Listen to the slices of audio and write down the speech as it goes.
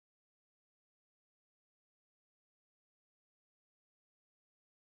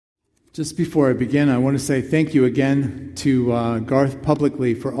Just before I begin, I want to say thank you again to Garth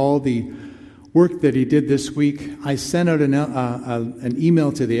publicly for all the work that he did this week. I sent out an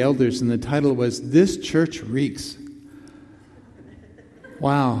email to the elders, and the title was, "This Church Reeks."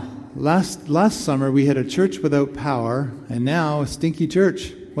 Wow. Last summer, we had a church without power, and now a stinky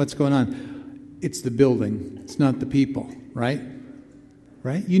church. What's going on? It's the building. It's not the people, right?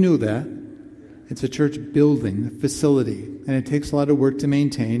 Right? You knew that. It's a church building, a facility, and it takes a lot of work to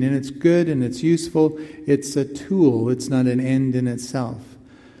maintain, and it's good and it's useful. It's a tool. It's not an end in itself.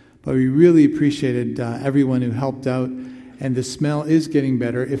 But we really appreciated everyone who helped out, and the smell is getting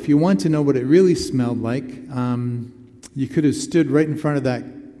better. If you want to know what it really smelled like, you could have stood right in front of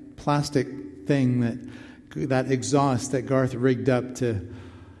that plastic thing, that exhaust that Garth rigged up to.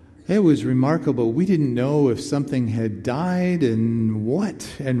 It was remarkable. We didn't know if something had died and what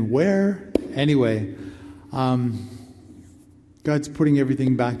and where. Anyway, God's putting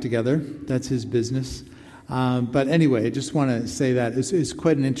everything back together. That's His business. But anyway, I just want to say that it's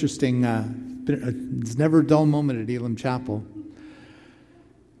quite an interesting, it's never a dull moment at Elim Chapel.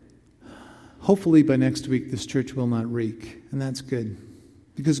 Hopefully by next week this church will not reek, and that's good.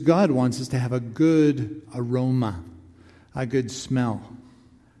 Because God wants us to have a good aroma, a good smell.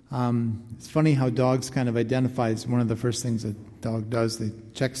 It's funny how dogs kind of identify. It's one of the first things a dog does. They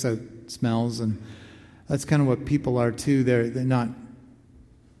checks out smells, and that's kind of what people are too. They're not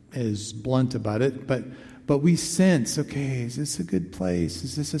as blunt about it, but we sense, okay, is this a good place?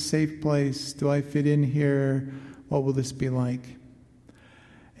 Is this a safe place? Do I fit in here? What will this be like?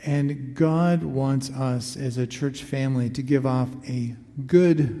 And God wants us as a church family to give off a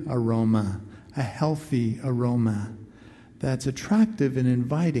good aroma, a healthy aroma that's attractive and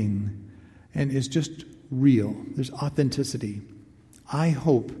inviting and is just real. There's authenticity. I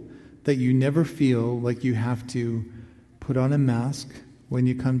hope that you never feel like you have to put on a mask when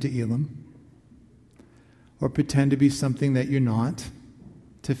you come to Elim or pretend to be something that you're not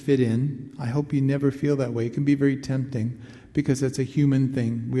to fit in. I hope you never feel that way. It can be very tempting because it's a human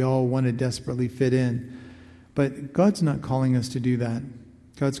thing. We all want to desperately fit in. But God's not calling us to do that.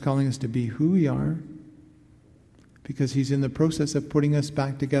 God's calling us to be who we are because He's in the process of putting us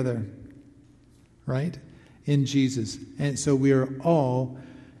back together, right? In Jesus. And so we are all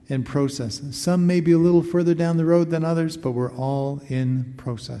in process. Some may be a little further down the road than others, but we're all in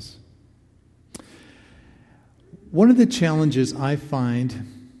process. One of the challenges I find,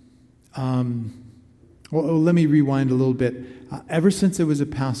 let me rewind a little bit. Ever since I was a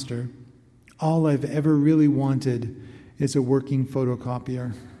pastor, all I've ever really wanted is a working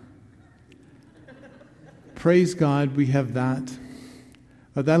photocopier. Praise God, we have that.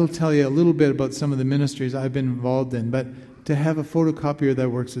 That'll tell you a little bit about some of the ministries I've been involved in, but to have a photocopier that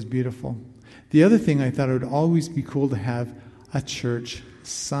works is beautiful. The other thing I thought it would always be cool to have a church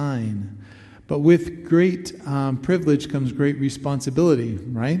sign. But with great privilege comes great responsibility,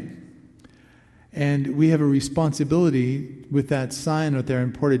 right? And we have a responsibility with that sign out there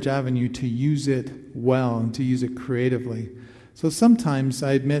in Portage Avenue to use it well and to use it creatively. So sometimes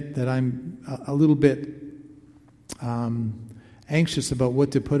I admit that I'm a little bit anxious about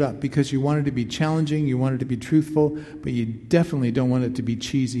what to put up because you want it to be challenging, you want it to be truthful, but you definitely don't want it to be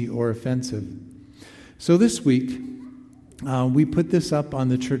cheesy or offensive. So this week, we put this up on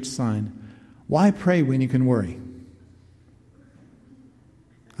the church sign. Why pray when you can worry?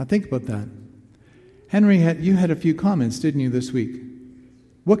 Now think about that. Henry, you had a few comments, didn't you, this week?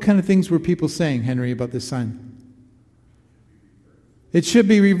 What kind of things were people saying, Henry, about this sign? It should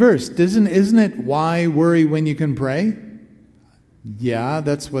be reversed. Isn't it why worry when you can pray? Yeah,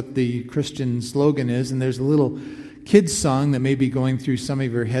 that's what the Christian slogan is, and there's a little kid's song that may be going through some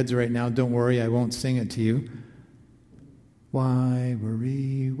of your heads right now. Don't worry, I won't sing it to you. Why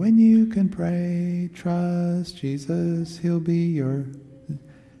worry when you can pray? Trust Jesus, He'll be your...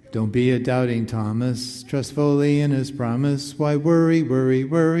 Don't be a doubting Thomas, trust fully in His promise. Why worry, worry,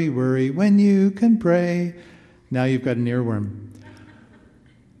 worry, worry when you can pray? Now you've got an earworm.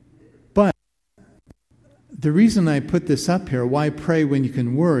 But the reason I put this up here, why pray when you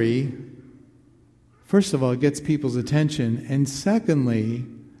can worry, first of all, it gets people's attention. And secondly,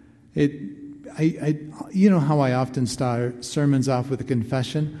 you know how I often start sermons off with a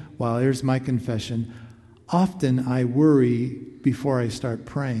confession? Well, here's my confession. Often I worry before I start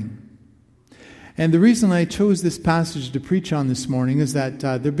praying. And the reason I chose this passage to preach on this morning is that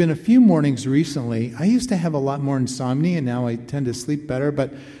there have been a few mornings recently. I used to have a lot more insomnia, and now I tend to sleep better,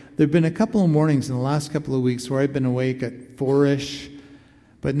 but there have been a couple of mornings in the last couple of weeks where I've been awake at 4-ish,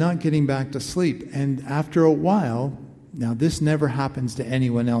 but not getting back to sleep. And after a while, Now, this never happens to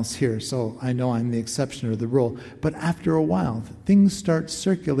anyone else here, so I know I'm the exception or the rule. But after a while, things start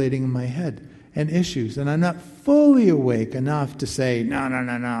circulating in my head and issues, and I'm not fully awake enough to say, no,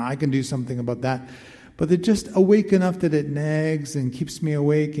 I can do something about that. But they're just awake enough that it nags and keeps me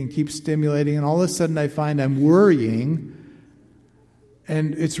awake and keeps stimulating, and all of a sudden I find I'm worrying,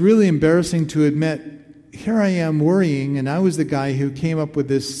 and it's really embarrassing to admit, here I am worrying, and I was the guy who came up with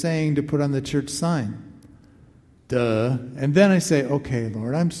this saying to put on the church sign. Duh. And then I say, okay,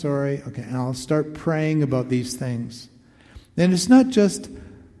 Lord, I'm sorry. Okay, and I'll start praying about these things. And it's not just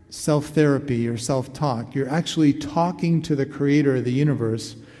self-therapy or self-talk. You're actually talking to the creator of the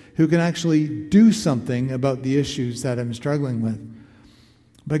universe who can actually do something about the issues that I'm struggling with.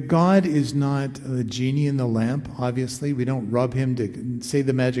 But God is not the genie in the lamp, obviously. We don't rub him to say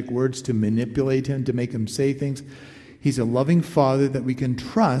the magic words to manipulate him, to make him say things. He's a loving Father that we can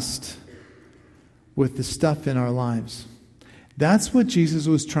trust with the stuff in our lives. That's what Jesus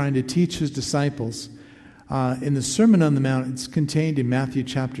was trying to teach his disciples in the Sermon on the Mount. It's contained in Matthew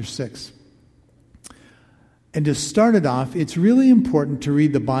chapter 6. And to start it off, it's really important to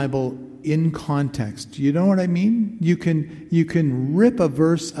read the Bible in context. You know what I mean? You can rip a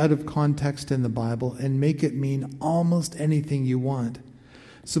verse out of context in the Bible and make it mean almost anything you want.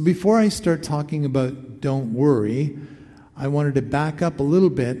 So before I start talking about don't worry, I wanted to back up a little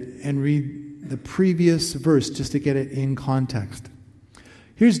bit and read the previous verse just to get it in context.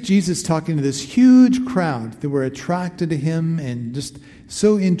 Here's Jesus talking to this huge crowd that were attracted to him and just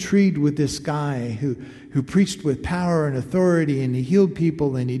so intrigued with this guy who preached with power and authority, and he healed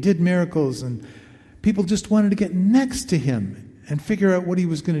people and he did miracles, and people just wanted to get next to him and figure out what he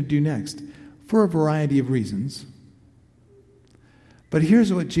was going to do next for a variety of reasons. But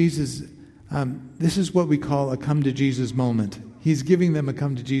here's what Jesus, this is what we call a come to Jesus moment. He's giving them a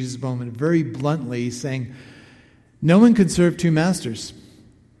come to Jesus moment very bluntly. He's saying, no one can serve two masters.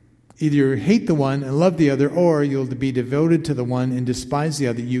 Either you hate the one and love the other, or you'll be devoted to the one and despise the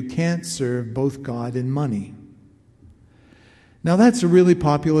other. You can't serve both God and money. Now that's a really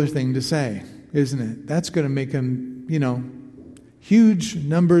popular thing to say, isn't it? That's going to make him, huge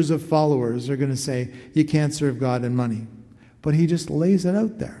numbers of followers are going to say, you can't serve God and money. But he just lays it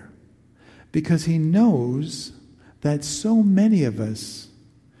out there because he knows that so many of us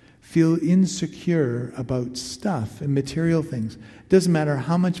feel insecure about stuff and material things. It doesn't matter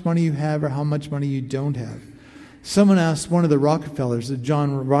how much money you have or how much money you don't have. Someone asked one of the Rockefellers,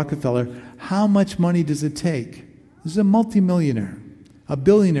 John Rockefeller, how much money does it take? This is a multimillionaire, a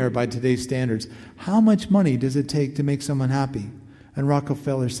billionaire by today's standards. How much money does it take to make someone happy? And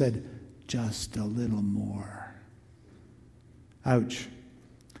Rockefeller said, just a little more. Ouch.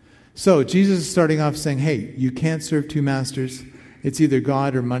 So Jesus is starting off saying, hey, you can't serve two masters. It's either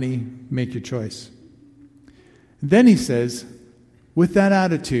God or money. Make your choice. Then he says, with that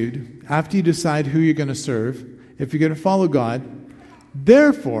attitude, after you decide who you're going to serve, if you're going to follow God,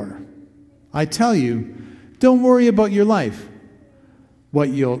 therefore, I tell you, don't worry about your life. What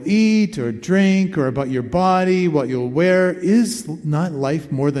you'll eat or drink or about your body, what you'll wear. Is not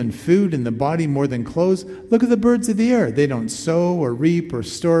life more than food and the body more than clothes? Look at the birds of the air. They don't sow or reap or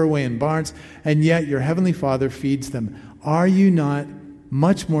store away in barns, and yet your heavenly Father feeds them. Are you not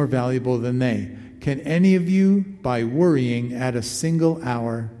much more valuable than they? Can any of you, by worrying, add a single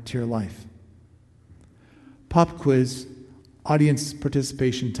hour to your life? Pop quiz, audience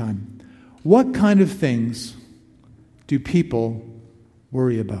participation time. What kind of things do people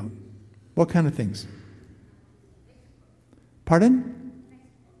worry about? What kind of things? Pardon?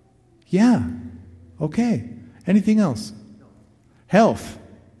 Yeah. Okay. Anything else? Health.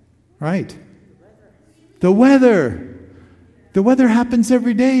 Right. The weather. The weather happens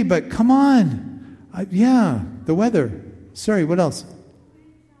every day, but come on. The weather. Sorry, what else?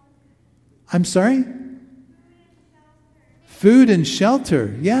 I'm sorry? Food and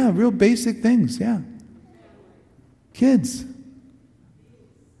shelter. Yeah, real basic things. Yeah. Kids.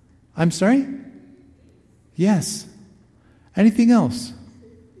 I'm sorry? Yes. Anything else?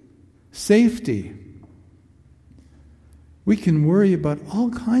 Safety. We can worry about all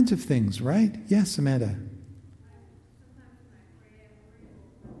kinds of things, right? Yes, Amanda.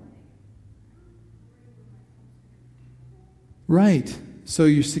 Right. So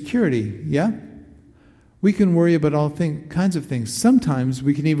your security, yeah? We can worry about all kinds of things. Sometimes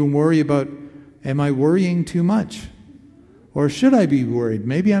we can even worry about, am I worrying too much? Or should I be worried?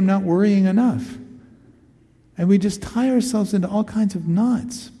 Maybe I'm not worrying enough. And we just tie ourselves into all kinds of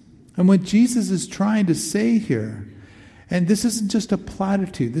knots. And what Jesus is trying to say here, and this isn't just a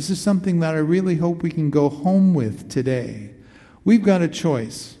platitude, this is something that I really hope we can go home with today. We've got a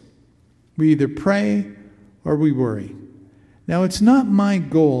choice. We either pray or we worry. Now, it's not my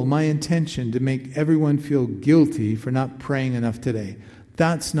goal, my intention to make everyone feel guilty for not praying enough today.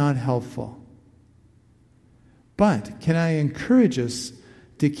 That's not helpful. But can I encourage us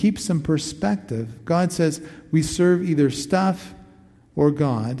to keep some perspective? God says we serve either stuff or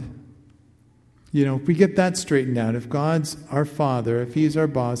God. You know, if we get that straightened out, if God's our Father, if He's our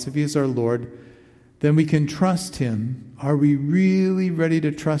boss, if He's our Lord, then we can trust Him. Are we really ready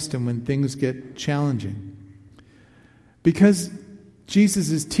to trust Him when things get challenging? Because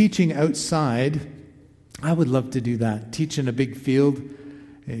Jesus is teaching outside, I would love to do that. Teach in a big field.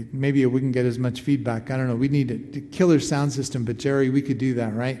 Maybe we can get as much feedback. I don't know. We need a killer sound system, but Jerry, we could do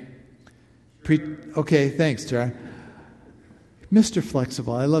that, right? Okay, thanks, Jerry. Mr.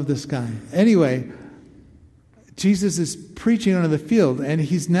 Flexible, I love this guy. Anyway, Jesus is preaching onto the field, and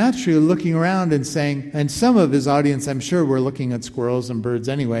He's naturally looking around and saying, and some of His audience, I'm sure, were looking at squirrels and birds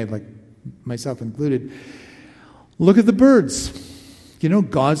anyway, like myself included. Look at the birds. You know,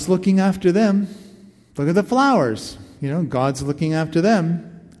 God's looking after them. Look at the flowers. You know, God's looking after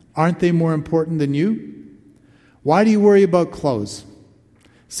them. Aren't they more important than you? Why do you worry about clothes?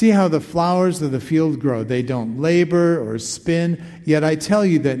 See how the flowers of the field grow. They don't labor or spin. Yet I tell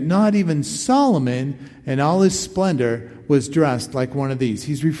you that not even Solomon in all his splendor was dressed like one of these.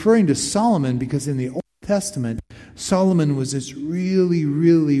 He's referring to Solomon because in the Old Testament, Solomon was this really,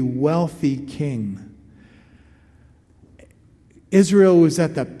 really wealthy king. Israel was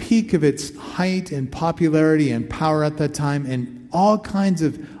at the peak of its height and popularity and power at that time, and all kinds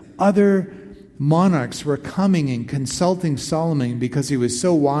of other monarchs were coming and consulting Solomon because he was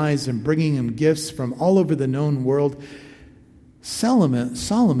so wise and bringing him gifts from all over the known world.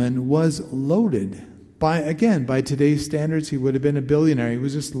 Solomon was loaded. By today's standards, he would have been a billionaire. He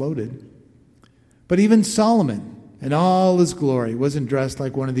was just loaded. But even Solomon, in all his glory, wasn't dressed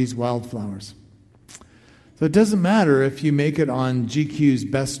like one of these wildflowers. So it doesn't matter if you make it on GQ's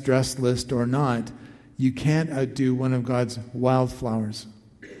best dressed list or not. You can't outdo one of God's wildflowers.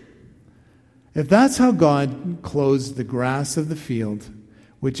 If that's how God clothes the grass of the field,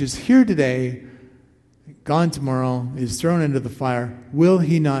 which is here today, gone tomorrow, is thrown into the fire, will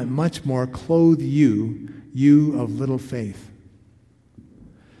He not much more clothe you, you of little faith?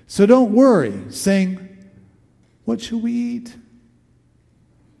 So don't worry, saying, what should we eat?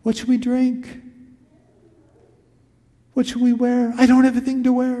 What should we drink? What should we wear? I don't have a thing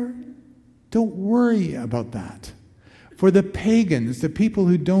to wear. Don't worry about that. For the pagans, the people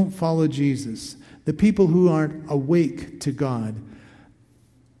who don't follow Jesus, the people who aren't awake to God,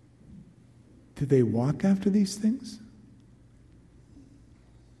 do they walk after these things?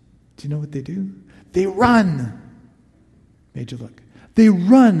 Do you know what they do? They run. Made you look. They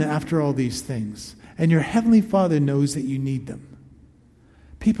run after all these things. And your Heavenly Father knows that you need them.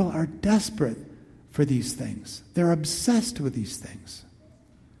 People are desperate for these things. They're obsessed with these things.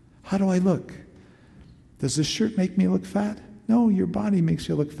 How do I look? Does this shirt make me look fat? No, your body makes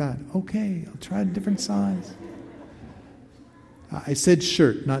you look fat. Okay, I'll try a different size. I said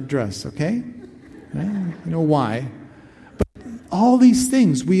shirt, not dress, okay? You know why? But all these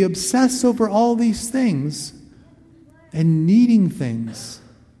things, we obsess over all these things and needing things.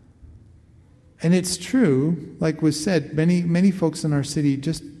 And it's true, like was said, many folks in our city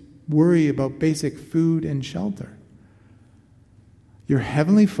just worry about basic food and shelter. Your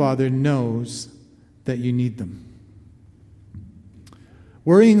Heavenly Father knows that you need them.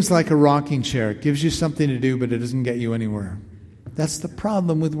 Worrying's like a rocking chair. It gives you something to do, but it doesn't get you anywhere. That's the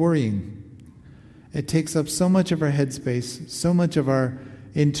problem with worrying. It takes up so much of our headspace, so much of our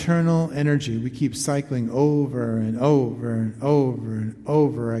internal energy. We keep cycling over and over and over and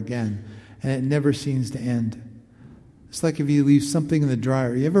over again, and it never seems to end. It's like if you leave something in the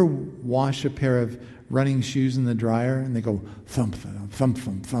dryer. You ever wash a pair of running shoes in the dryer and they go thump, thump, thump,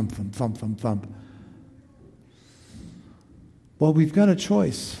 thump, thump, thump, thump, thump, thump. Well, we've got a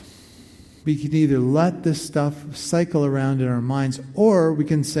choice. We can either let this stuff cycle around in our minds, or we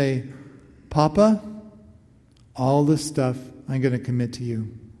can say, Papa, all this stuff I'm going to commit to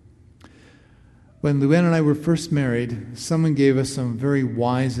you. When Luann and I were first married, someone gave us some very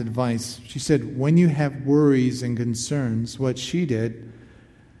wise advice. She said, when you have worries and concerns, what she did,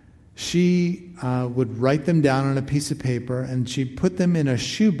 she would write them down on a piece of paper, and she'd put them in a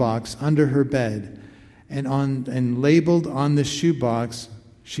shoebox under her bed. And labeled on the shoebox,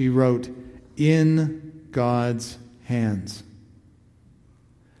 she wrote, "In God's hands."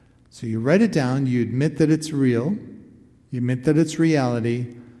 So you write it down, you admit that it's real, you admit that it's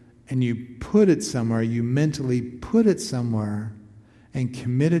reality, and you put it somewhere, you mentally put it somewhere and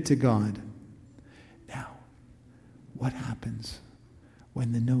commit it to God. Now, what happens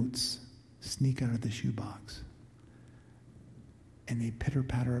when the notes sneak out of the shoebox? and they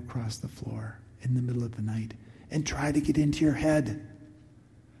pitter-patter across the floor in the middle of the night and try to get into your head.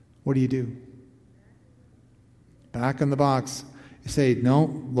 What do? Back in the box. You say, no,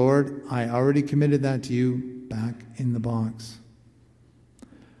 Lord, I already committed that to you. Back in the box.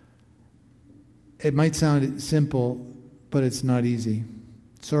 It might sound simple, but it's not easy.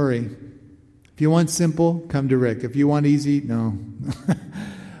 Sorry. If you want simple, come to Rick. If you want easy, no.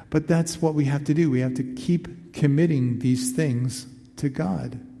 But that's what we have to do. We have to keep committing these things to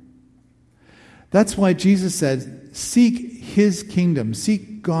God. That's why Jesus said, seek His kingdom,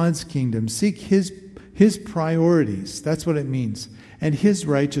 seek God's kingdom, seek His priorities. That's what it means. And His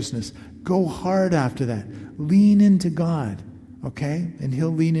righteousness. Go hard after that. Lean into God, okay? And He'll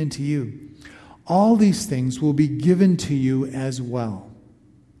lean into you. All these things will be given to you as well.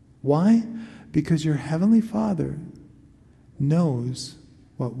 Why? Because your Heavenly Father knows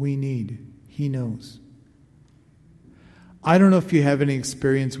what we need. He knows. I don't know if you have any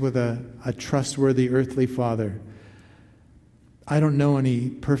experience with a trustworthy earthly father. I don't know any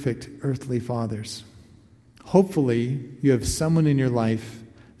perfect earthly fathers. Hopefully, you have someone in your life,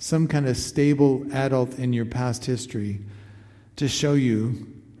 some kind of stable adult in your past history, to show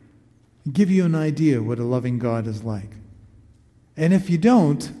you, give you an idea what a loving God is like. And if you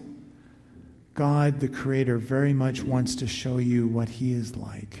don't, God, the Creator, very much wants to show you what He is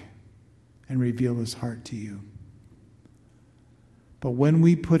like and reveal His heart to you. But when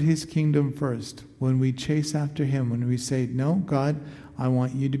we put His kingdom first, when we chase after Him, when we say, no, God, I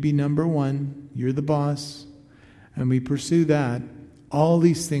want you to be number one, you're the boss, and we pursue that, all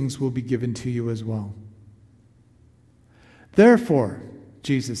these things will be given to you as well. Therefore,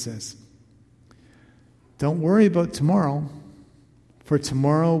 Jesus says, don't worry about tomorrow, for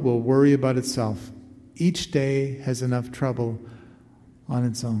tomorrow will worry about itself. Each day has enough trouble on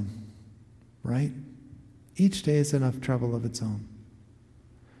its own, right? Each day has enough trouble of its own.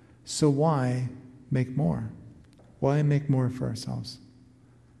 So why make more? Why make more for ourselves?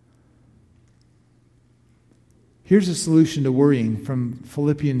 Here's a solution to worrying from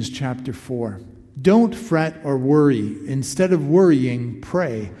Philippians chapter 4. Don't fret or worry. Instead of worrying,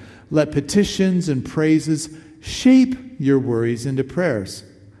 pray. Let petitions and praises shape your worries into prayers.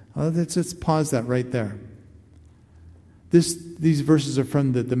 Let's just pause that right there. These verses are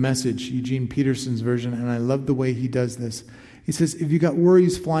from the Message, Eugene Peterson's version, and I love the way he does this. He says, if you got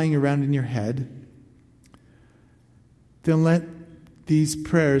worries flying around in your head, then let these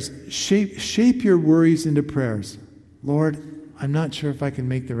prayers shape your worries into prayers. Lord, I'm not sure if I can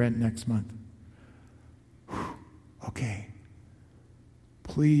make the rent next month. Okay.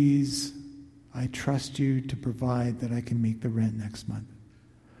 Please, I trust you to provide that I can make the rent next month.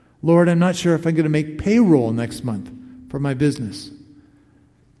 Lord, I'm not sure if I'm going to make payroll next month for my business.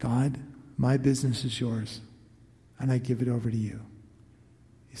 God, my business is yours, and I give it over to you.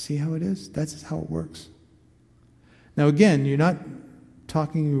 You see how it is? That's how it works. Now again,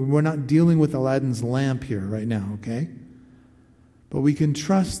 we're not dealing with Aladdin's lamp here right now, okay? But we can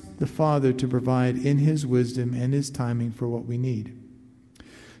trust the Father to provide in His wisdom and His timing for what we need.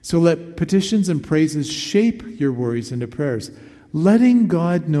 So let petitions and praises shape your worries into prayers, letting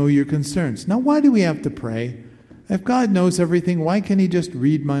God know your concerns. Now, why do we have to pray? If God knows everything, why can't He just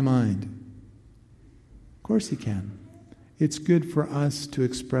read my mind? Of course He can. It's good for us to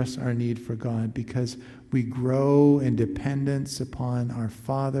express our need for God because we grow in dependence upon our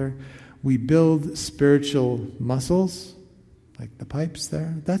Father. We build spiritual muscles, like the pipes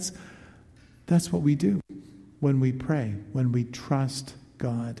there. That's what we do when we pray, when we trust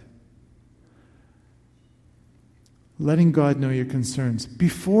God. Letting God know your concerns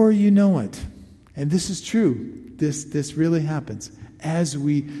before you know it. And this is true. This really happens. As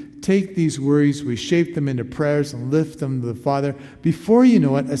we take these worries, we shape them into prayers and lift them to the Father. Before you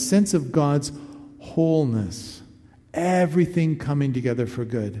know it, a sense of God's wholeness, everything coming together for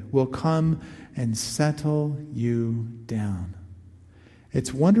good, will come and settle you down.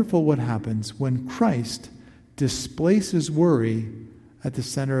 It's wonderful what happens when Christ displaces worry at the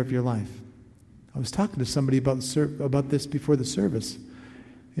center of your life. I was talking to somebody about this before the service.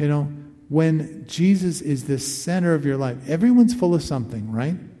 You know, when Jesus is the center of your life, everyone's full of something,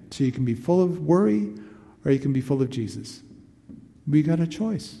 right? So you can be full of worry or you can be full of Jesus. We got a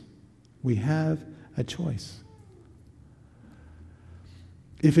choice. We have a choice.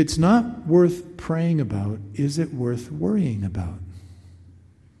 If it's not worth praying about, is it worth worrying about?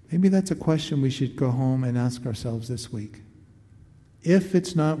 Maybe that's a question we should go home and ask ourselves this week. If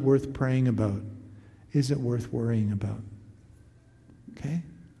it's not worth praying about, is it worth worrying about? Okay?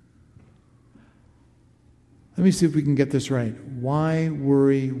 Let me see if we can get this right. Why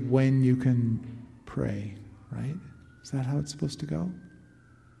worry when you can pray, right? Is that how it's supposed to go?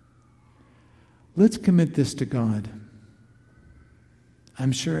 Let's commit this to God.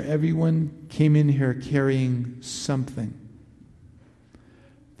 I'm sure everyone came in here carrying something.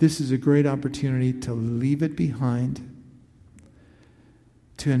 This is a great opportunity to leave it behind,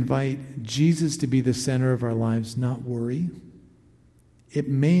 to invite Jesus to be the center of our lives, not worry. It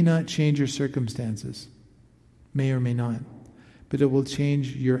may not change your circumstances, may or may not, but it will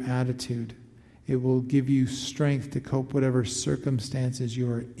change your attitude. It will give you strength to cope whatever circumstances you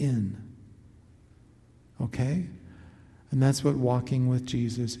are in. Okay? And that's what walking with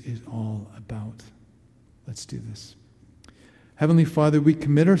Jesus is all about. Let's do this. Heavenly Father, we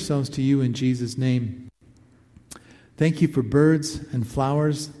commit ourselves to you in Jesus' name. Thank you for birds and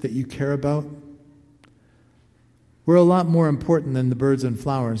flowers that you care about. We're a lot more important than the birds and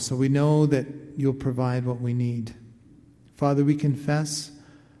flowers, so we know that you'll provide what we need. Father, we confess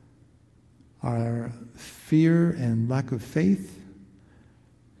our fear and lack of faith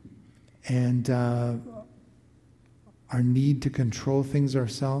and our need to control things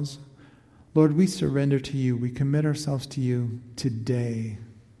ourselves. Lord, we surrender to you. We commit ourselves to you today.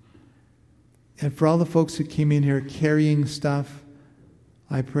 And for all the folks who came in here carrying stuff,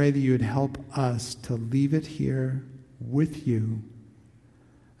 I pray that you would help us to leave it here with you.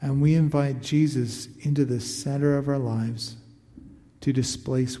 And we invite Jesus into the center of our lives to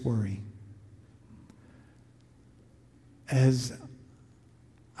displace worry. As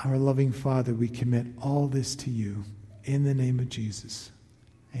our loving Father, we commit all this to you in the name of Jesus.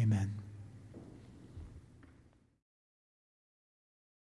 Amen.